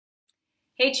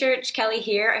Hey church, Kelly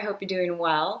here. I hope you're doing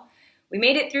well. We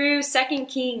made it through 2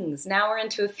 Kings. Now we're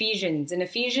into Ephesians. And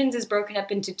Ephesians is broken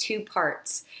up into 2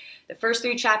 parts. The first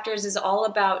 3 chapters is all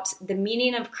about the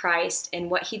meaning of Christ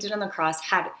and what he did on the cross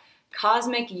had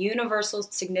cosmic, universal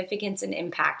significance and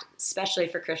impact, especially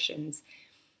for Christians.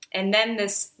 And then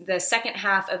the second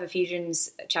half of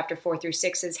Ephesians chapter 4 through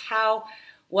 6 is how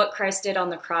what Christ did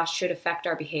on the cross should affect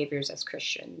our behaviors as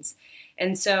Christians.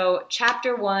 And so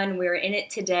chapter 1, we're in it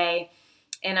today.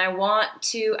 And I want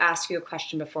to ask you a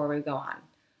question before we go on.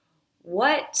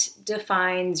 What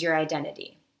defines your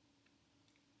identity?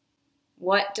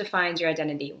 What defines your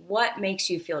identity? What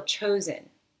makes you feel chosen?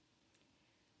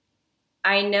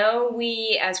 I know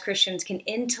we as Christians can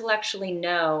intellectually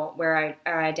know where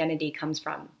our identity comes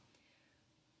from,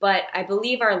 but I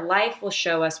believe our life will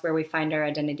show us where we find our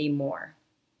identity more.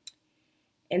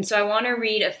 And so I want to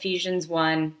read Ephesians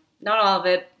 1, not all of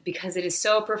it, because it is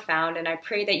so profound, and I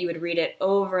pray that you would read it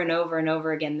over and over and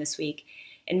over again this week.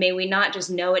 And may we not just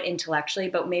know it intellectually,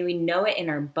 but may we know it in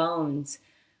our bones.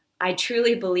 I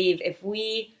truly believe if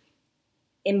we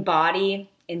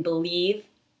embody and believe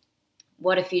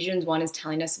what Ephesians 1 is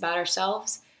telling us about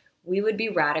ourselves, we would be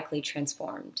radically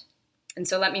transformed. And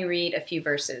so let me read a few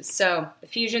verses. So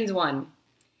Ephesians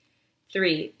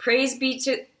 1:3, Praise be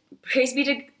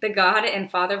to the God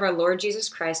and Father of our Lord Jesus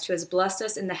Christ, who has blessed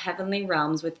us in the heavenly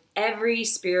realms with every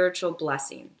spiritual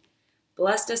blessing.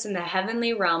 Blessed us in the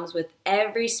heavenly realms with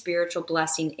every spiritual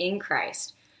blessing in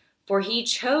Christ. For he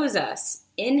chose us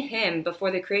in him before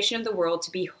the creation of the world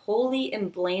to be holy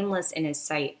and blameless in his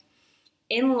sight.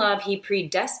 In love, he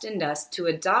predestined us to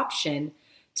adoption,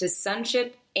 to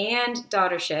sonship and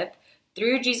daughtership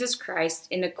through Jesus Christ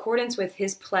in accordance with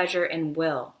his pleasure and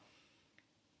will.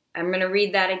 I'm going to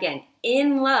read that again.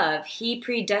 In love, he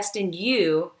predestined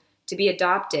you to be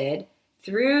adopted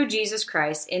through Jesus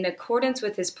Christ in accordance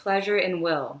with his pleasure and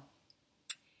will.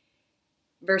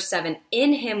 Verse 7,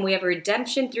 in him we have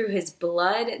redemption through his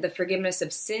blood, the forgiveness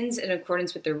of sins in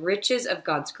accordance with the riches of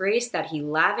God's grace that he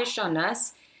lavished on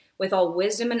us. With all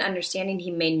wisdom and understanding,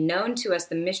 he made known to us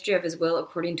the mystery of his will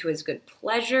according to his good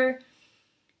pleasure.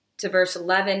 To verse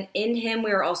 11, in him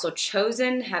we are also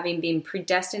chosen, having been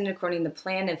predestined according to the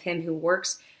plan of him who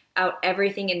works out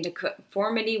everything into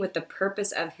conformity with the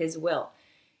purpose of his will.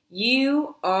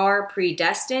 You are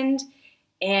predestined,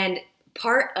 and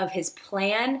part of his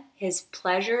plan, his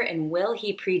pleasure and will,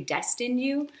 he predestined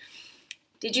you.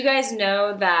 Did you guys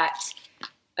know that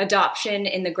adoption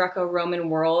in the Greco-Roman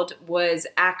world was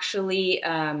actually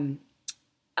a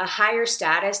higher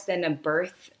status than a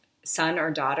birth son or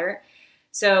daughter?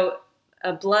 So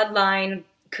a bloodline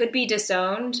could be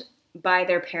disowned by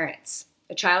their parents.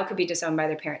 A child could be disowned by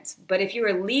their parents. But if you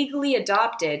were legally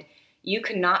adopted, you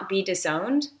could not be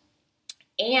disowned.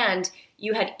 And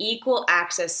you had equal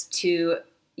access to,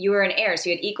 you were an heir, so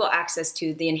you had equal access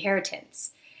to the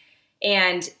inheritance.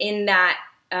 And in that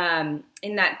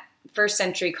first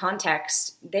century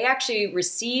context, they actually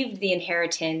received the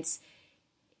inheritance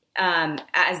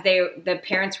as the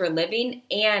parents were living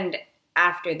and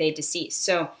after they deceased.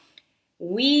 So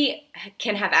we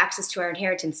can have access to our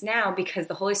inheritance now because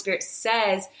the Holy Spirit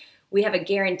says we have a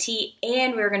guarantee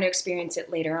and we're going to experience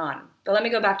it later on. But let me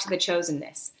go back to the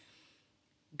chosenness.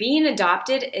 Being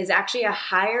adopted is actually a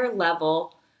higher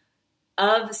level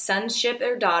of sonship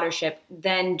or daughtership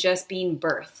than just being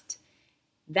birthed.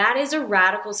 That is a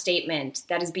radical statement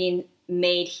that is being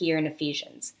made here in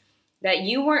Ephesians. That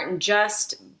you weren't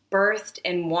just birthed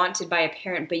and wanted by a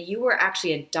parent, but you were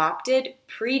actually adopted,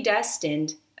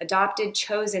 predestined, adopted,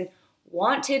 chosen,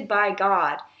 wanted by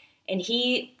God, and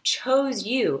he chose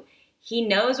you. He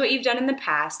knows what you've done in the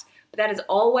past, but that is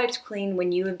all wiped clean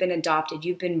when you have been adopted.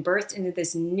 You've been birthed into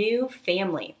this new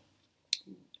family.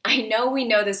 I know we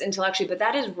know this intellectually, but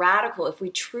that is radical if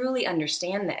we truly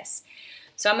understand this.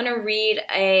 So I'm going to read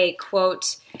a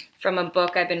quote from a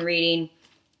book I've been reading.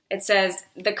 It says,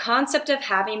 the concept of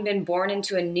having been born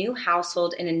into a new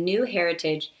household and a new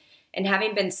heritage and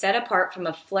having been set apart from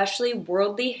a fleshly,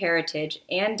 worldly heritage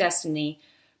and destiny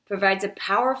provides a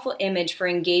powerful image for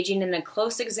engaging in a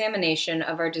close examination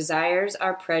of our desires,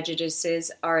 our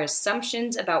prejudices, our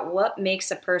assumptions about what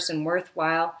makes a person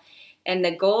worthwhile, and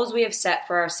the goals we have set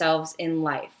for ourselves in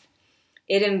life.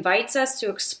 It invites us to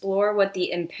explore what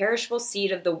the imperishable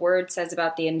seed of the word says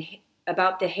about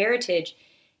the heritage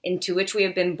into which we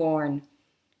have been born,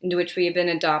 into which we have been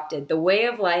adopted, the way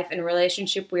of life and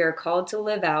relationship we are called to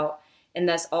live out, and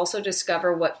thus also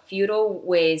discover what futile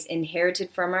ways inherited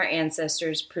from our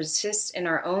ancestors persist in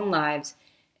our own lives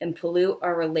and pollute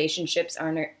our relationships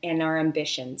and our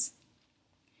ambitions.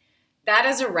 That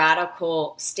is a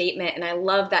radical statement, and I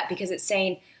love that because it's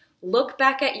saying, Look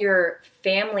back at your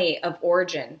family of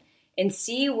origin and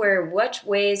see which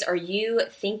ways are you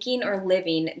thinking or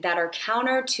living that are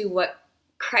counter to what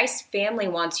Christ's family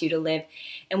wants you to live.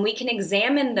 And we can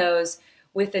examine those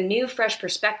with a new, fresh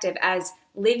perspective as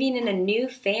living in a new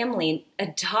family,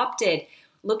 adopted,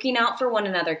 looking out for one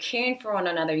another, caring for one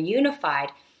another, unified,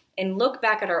 and look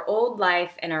back at our old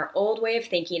life and our old way of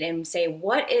thinking and say,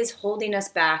 what is holding us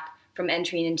back from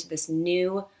entering into this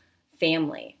new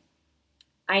family?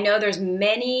 I know there's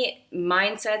many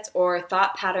mindsets or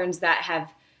thought patterns that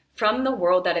have from the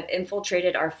world that have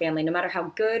infiltrated our family. No matter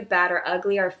how good, bad, or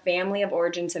ugly our family of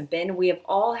origins have been, we have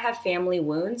all have family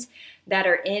wounds that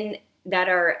are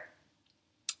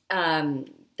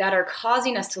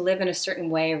causing us to live in a certain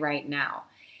way right now.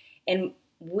 And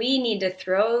we need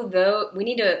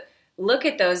to look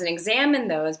at those and examine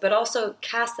those, but also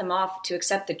cast them off to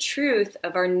accept the truth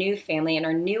of our new family and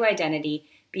our new identity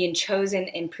being chosen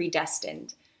and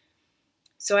predestined.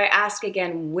 So I ask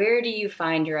again, where do you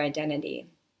find your identity?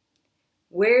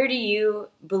 Where do you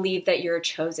believe that you're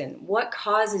chosen? What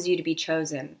causes you to be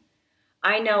chosen?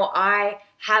 I know I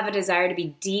have a desire to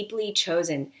be deeply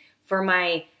chosen for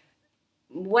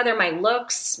whether my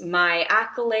looks, my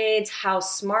accolades, how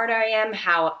smart I am,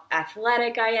 how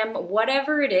athletic I am,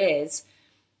 whatever it is,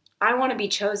 I want to be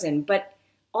chosen. But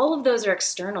all of those are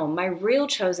external. My real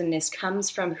chosenness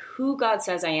comes from who God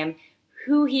says I am,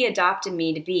 who He adopted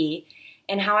me to be,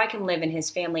 and how I can live in His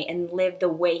family and live the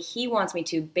way He wants me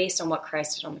to based on what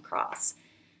Christ did on the cross.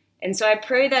 And so I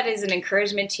pray that is an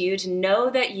encouragement to you to know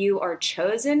that you are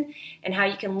chosen and how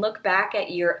you can look back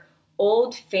at your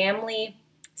old family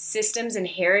systems and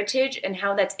heritage and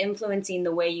how that's influencing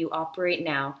the way you operate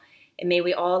now. And may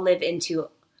we all live into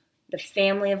the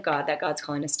family of God that God's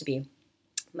calling us to be.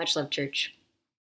 Much love, church.